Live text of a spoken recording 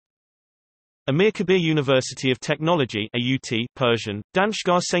Amirkabir University of Technology (AUT), Persian,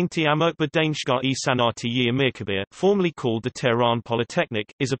 Danshgah Sainti Amirkabir Danshgah-e Sanati-yi Amirkabir, formerly called the Tehran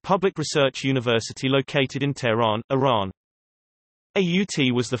Polytechnic, is a public research university located in Tehran, Iran.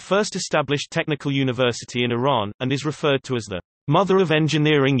 AUT was the first established technical university in Iran, and is referred to as the mother of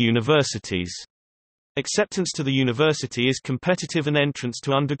engineering universities. Acceptance to the university is competitive and entrance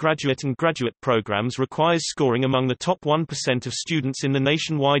to undergraduate and graduate programs requires scoring among the top 1% of students in the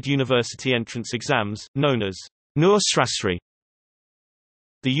nationwide university entrance exams, known as Nur Srasri.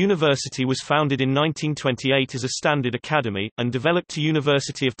 The university was founded in 1928 as a standard academy, and developed to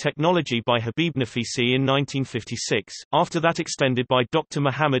University of Technology by Habib Nafisi in 1956, after that extended by Dr.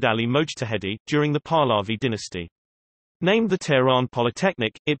 Muhammad Ali Mojtahedi, during the Pahlavi dynasty. Named the Tehran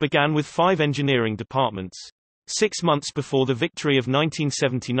Polytechnic, it began with 5 engineering departments. 6 months before the victory of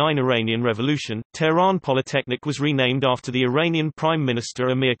 1979 Iranian Revolution, Tehran Polytechnic was renamed after the Iranian Prime Minister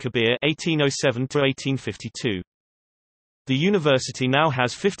Amirkabir (1807–1852). The university now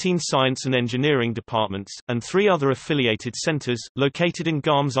has 15 science and engineering departments, and 3 other affiliated centers, located in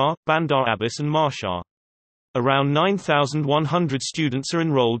Garmsar, Bandar Abbas and Mahshahr. Around 9,100 students are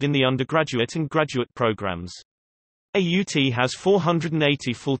enrolled in the undergraduate and graduate programs. AUT has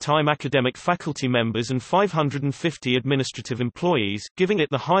 480 full-time academic faculty members and 550 administrative employees, giving it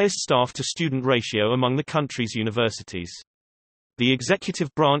the highest staff-to-student ratio among the country's universities. The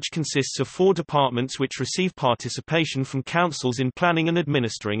executive branch consists of 4 departments which receive participation from councils in planning and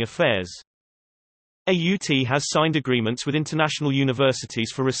administering affairs. AUT has signed agreements with international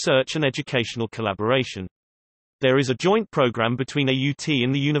universities for research and educational collaboration. There is a joint program between AUT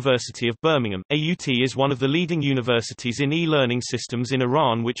and the University of Birmingham. AUT is one of the leading universities in e-learning systems in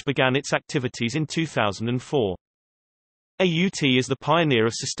Iran, which began its activities in 2004. AUT is the pioneer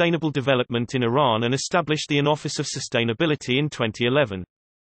of sustainable development in Iran and established the Office of Sustainability in 2011.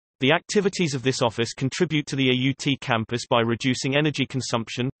 The activities of this office contribute to the AUT campus by reducing energy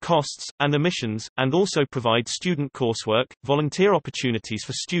consumption, costs, and emissions, and also provide student coursework, volunteer opportunities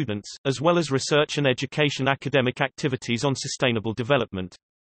for students, as well as research and education academic activities on sustainable development.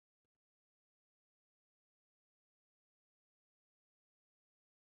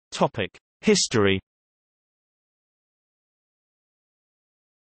 Topic: History.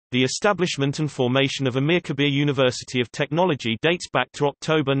 The establishment and formation of Amirkabir University of Technology dates back to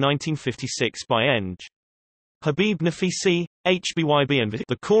October 1956 by Eng. Habib Nafisi, HBYB and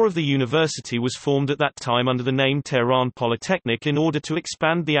the core of the university was formed at that time under the name Tehran Polytechnic in order to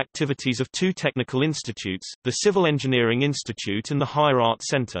expand the activities of 2 technical institutes, the Civil Engineering Institute and the Higher Art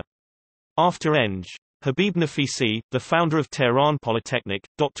Center. After Eng. Habib Nafisi, the founder of Tehran Polytechnic,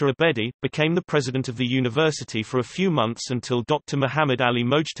 Dr. Abedi, became the president of the university for a few months until Dr. Muhammad Ali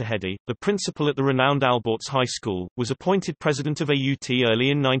Mojtahedi, the principal at the renowned Alborz High School, was appointed president of AUT early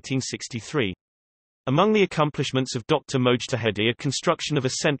in 1963. Among the accomplishments of Dr. Mojtahedi are construction of a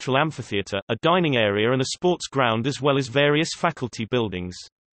central amphitheater, a dining area and a sports ground as well as various faculty buildings.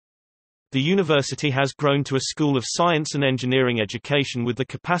 The university has grown to a school of science and engineering education with the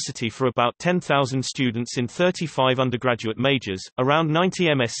capacity for about 10,000 students in 35 undergraduate majors, around 90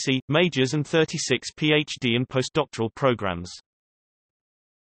 MSc majors and 36 PhD and postdoctoral programs.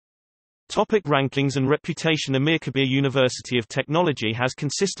 Topic: rankings and reputation. Amirkabir University of Technology has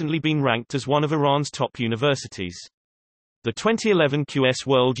consistently been ranked as one of Iran's top universities. The 2011 QS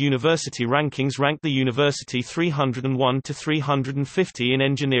World University Rankings ranked the university 301 to 350 in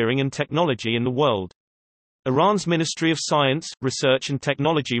engineering and technology in the world. Iran's Ministry of Science, Research and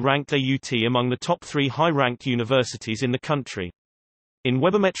Technology ranked AUT among the top 3 high-ranked universities in the country. In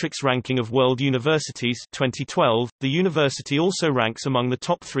Webometrics ranking of world universities 2012, the university also ranks among the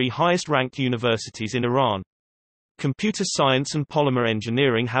top 3 highest-ranked universities in Iran. Computer science and polymer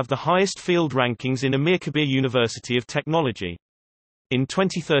engineering have the highest field rankings in Amirkabir University of Technology. In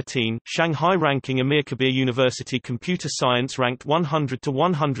 2013, Shanghai ranking Amirkabir University Computer Science ranked 100 to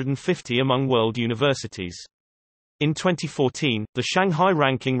 150 among world universities. In 2014, the Shanghai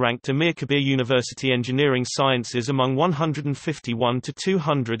ranking ranked Amirkabir University Engineering Sciences among 151 to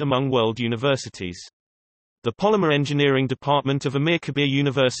 200 among world universities. The Polymer Engineering Department of Amirkabir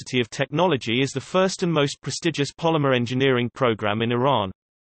University of Technology is the first and most prestigious polymer engineering program in Iran.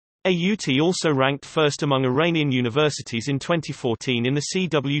 AUT also ranked first among Iranian universities in 2014 in the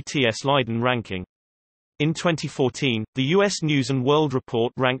CWTS Leiden ranking. In 2014, the U.S. News & World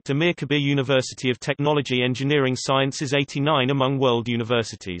Report ranked Amirkabir University of Technology Engineering Sciences 89 among world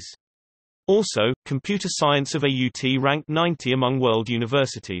universities. Also, Computer Science of AUT ranked 90 among world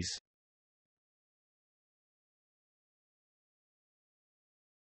universities.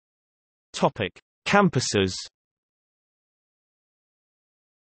 Topic: Campuses.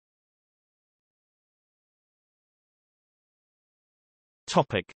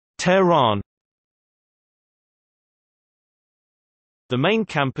 Tehran. The main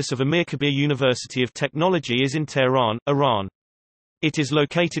campus of Amirkabir University of Technology is in Tehran, Iran. It is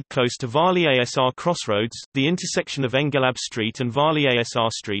located close to Vali Asr Crossroads, the intersection of Engelab Street and Vali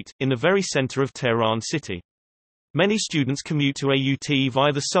Asr Street, in the very center of Tehran city. Many students commute to AUT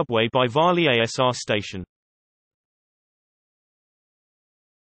via the subway by Vali Asr station.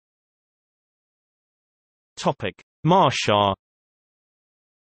 Mahshahr.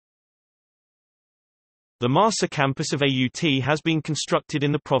 The Mahshahr campus of AUT has been constructed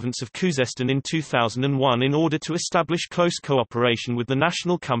in the province of Khuzestan in 2001 in order to establish close cooperation with the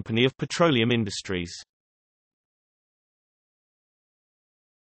National Company of Petroleum Industries.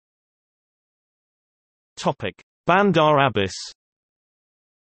 Bandar Abbas.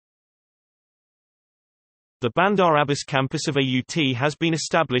 The Bandar Abbas campus of AUT has been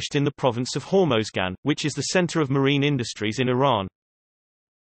established in the province of Hormozgan, which is the center of marine industries in Iran.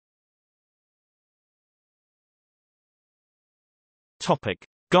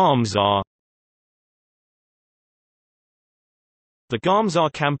 Garmsar. The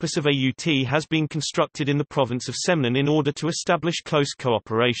Garmsar campus of AUT has been constructed in the province of Semnan in order to establish close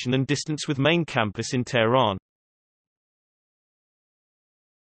cooperation and distance with main campus in Tehran.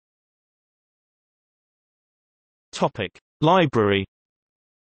 Library.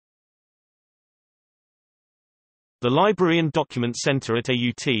 The Library and Document Center at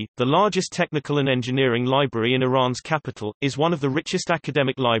AUT, the largest technical and engineering library in Iran's capital, is one of the richest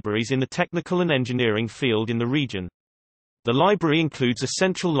academic libraries in the technical and engineering field in the region. The library includes a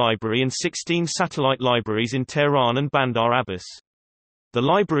central library and 16 satellite libraries in Tehran and Bandar Abbas. The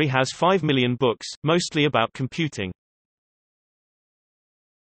library has 5 million books, mostly about computing.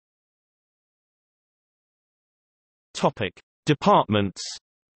 Departments.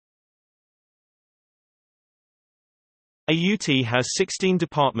 AUT has 16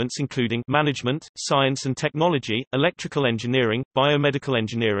 departments including Management, Science and Technology, Electrical Engineering, Biomedical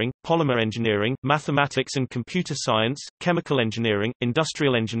Engineering, Polymer Engineering, Mathematics and Computer Science, Chemical Engineering,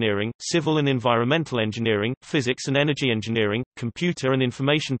 Industrial Engineering, Civil and Environmental Engineering, Physics and Energy Engineering, Computer and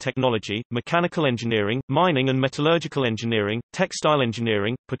Information Technology, Mechanical Engineering, Mining and Metallurgical Engineering, Textile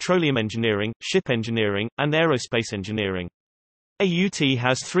Engineering, Petroleum Engineering, Ship Engineering, and Aerospace Engineering. AUT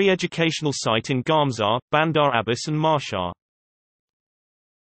has 3 educational sites in Garmsar, Bandar Abbas and Mahshahr.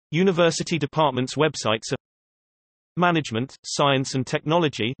 University departments' websites are Management, Science and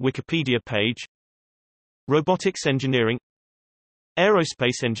Technology Wikipedia page, Robotics Engineering,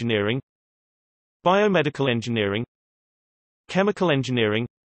 Aerospace Engineering, Biomedical Engineering, Chemical Engineering,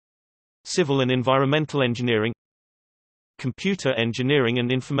 Civil and Environmental Engineering, Computer Engineering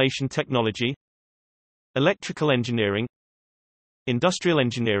and Information Technology, Electrical Engineering, Industrial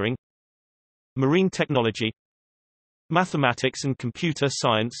Engineering, Marine Technology, Mathematics and Computer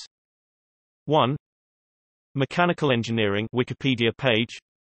Science. 1. Mechanical Engineering Wikipedia page,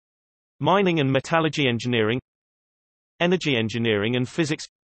 Mining and Metallurgy Engineering, Energy Engineering and Physics,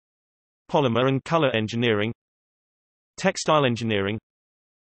 Polymer and Color Engineering, Textile Engineering,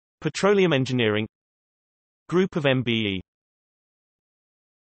 Petroleum Engineering, Group of MBE.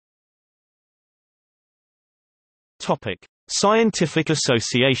 Topic: Scientific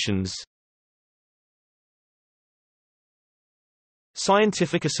associations.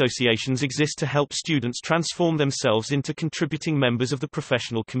 Scientific associations exist to help students transform themselves into contributing members of the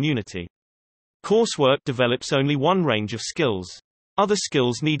professional community. Coursework develops only one range of skills. Other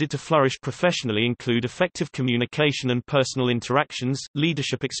skills needed to flourish professionally include effective communication and personal interactions,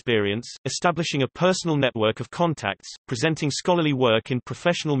 leadership experience, establishing a personal network of contacts, presenting scholarly work in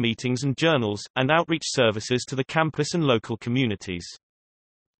professional meetings and journals, and outreach services to the campus and local communities.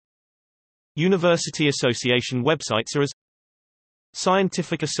 University association websites are as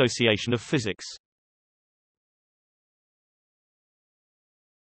Scientific Association of Physics.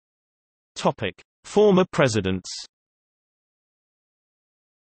 Topic: Former presidents.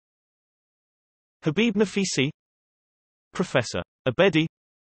 Habib Nafisi, Professor Abedi,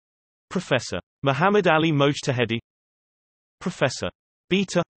 Professor Muhammad Ali Mojtahedi, Professor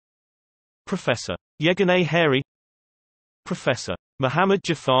Beta, Professor Yeganeh Hari, Professor Muhammad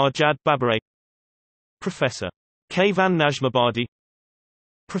Jafar Jad Babare, Professor Kayvan Najmabadi,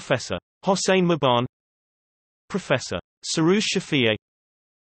 Professor Hossein Maban, Professor Saroush Shafiei,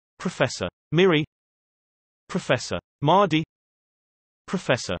 Professor Miri, Professor Mahdi,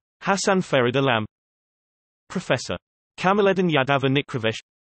 Professor Hassan Ferid Alam, Professor Kamaluddin Yadava Nikravesh,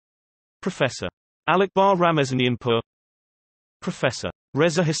 Professor Alakbar Ramazanianpur, Professor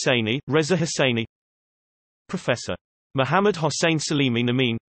Reza Hosseini, Professor Muhammad Hossein Salimi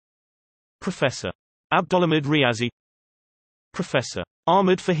Namin, Professor Abdolhamid Riazi, Professor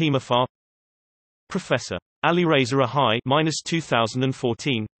Ahmad Fahimafar. Professor Ali Reza Rahai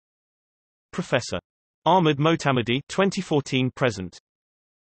 -2014. Professor Ahmad Motamedi 2014 present.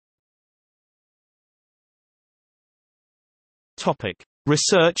 Topic: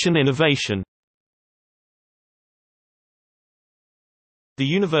 Research and innovation. The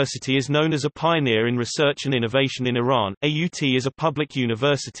university is known as a pioneer in research and innovation in Iran. AUT is a public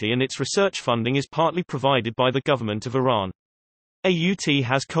university and its research funding is partly provided by the government of Iran. AUT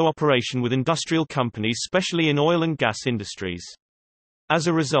has cooperation with industrial companies especially in oil and gas industries. As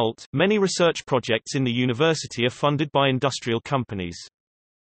a result, many research projects in the university are funded by industrial companies.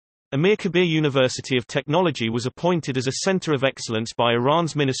 Amirkabir University of Technology was appointed as a center of excellence by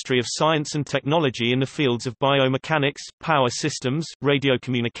Iran's Ministry of Science and Technology in the fields of biomechanics, power systems,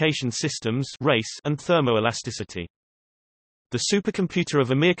 radiocommunication systems and thermoelasticity. The supercomputer of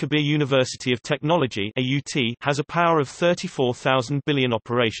Amirkabir University of Technology (AUT) has a power of 34,000 billion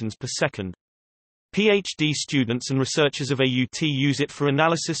operations per second. PhD students and researchers of AUT use it for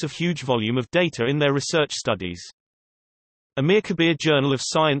analysis of huge volume of data in their research studies. Amirkabir Journal of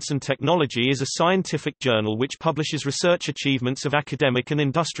Science and Technology is a scientific journal which publishes research achievements of academic and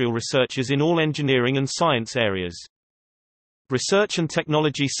industrial researchers in all engineering and science areas. Research and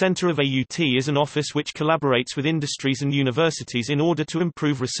Technology Center of AUT is an office which collaborates with industries and universities in order to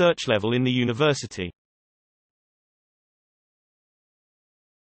improve research level in the university.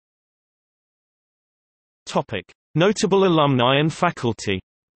 Topic: Notable alumni and faculty.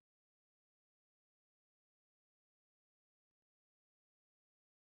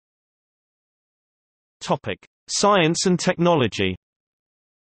 Topic: Science and Technology.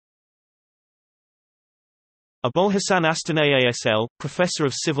 Abolhassan Astaneh ASL, Professor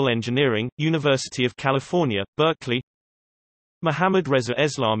of Civil Engineering, University of California, Berkeley. Mohammad Reza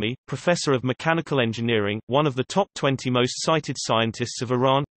Eslami, Professor of Mechanical Engineering, one of the top 20 most cited scientists of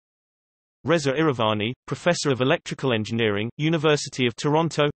Iran. Reza Iravani, Professor of Electrical Engineering, University of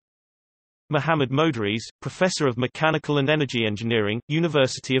Toronto. Mohammad Modares, Professor of Mechanical and Energy Engineering,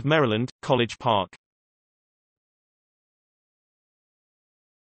 University of Maryland, College Park.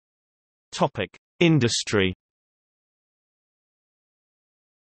 Topic: Industry.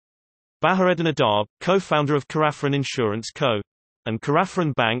 Bahareddin Adab, co-founder of Karafran Insurance Co. and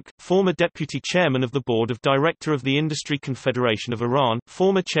Karafran Bank, former deputy chairman of the board of director of the Industry Confederation of Iran,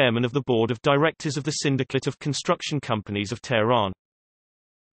 former chairman of the board of directors of the Syndicate of Construction Companies of Tehran.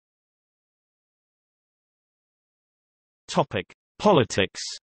 Topic: Politics.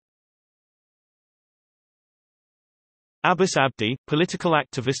 Abbas Abdi, political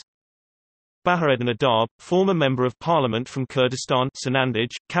activist. Bahareddin Adab, former Member of Parliament from Kurdistan Sanandaj,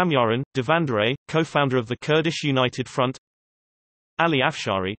 Kamyaran, Devandere, co-founder of the Kurdish United Front. Ali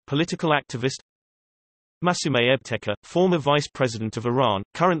Afshari, political activist. Masumeh Ebteka, former Vice President of Iran,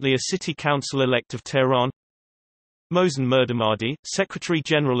 currently a City Council-elect of Tehran. Mohsen Murdamadi,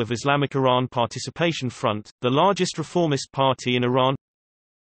 Secretary-General of Islamic Iran Participation Front, the largest reformist party in Iran.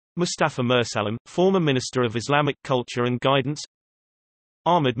 Mustafa Mirsalim, former Minister of Islamic Culture and Guidance.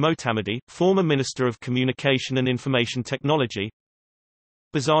 Ahmad Motamedi, former Minister of Communication and Information Technology.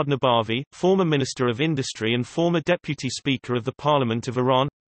 Behzad Nabavi, former Minister of Industry and former Deputy Speaker of the Parliament of Iran.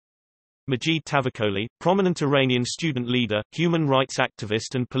 Majid Tavakoli, prominent Iranian student leader, human rights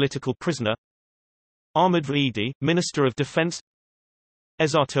activist and political prisoner. Ahmad Vaidi, Minister of Defense.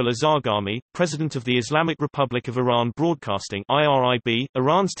 Ezatollah Zarghami, President of the Islamic Republic of Iran Broadcasting (IRIB),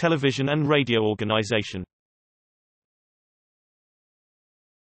 Iran's television and radio organization.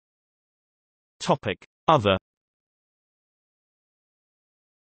 Topic: Other.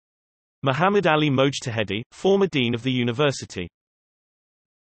 Muhammad Ali Mojtahedi, former dean of the university.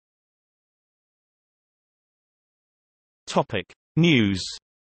 Topic: News.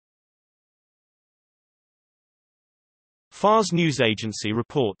 Fars news agency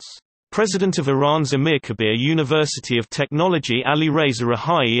reports, President of Iran's Amirkabir University of Technology Ali Reza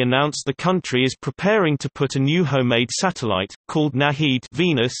Rahai announced the country is preparing to put a new homemade satellite, called Nahid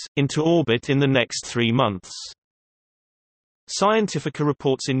Venus, into orbit in the next 3 months. Scientifica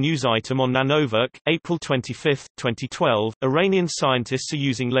reports in news item on Nanoverk, April 25, 2012, Iranian scientists are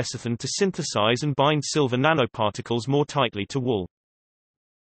using lecithin to synthesize and bind silver nanoparticles more tightly to wool.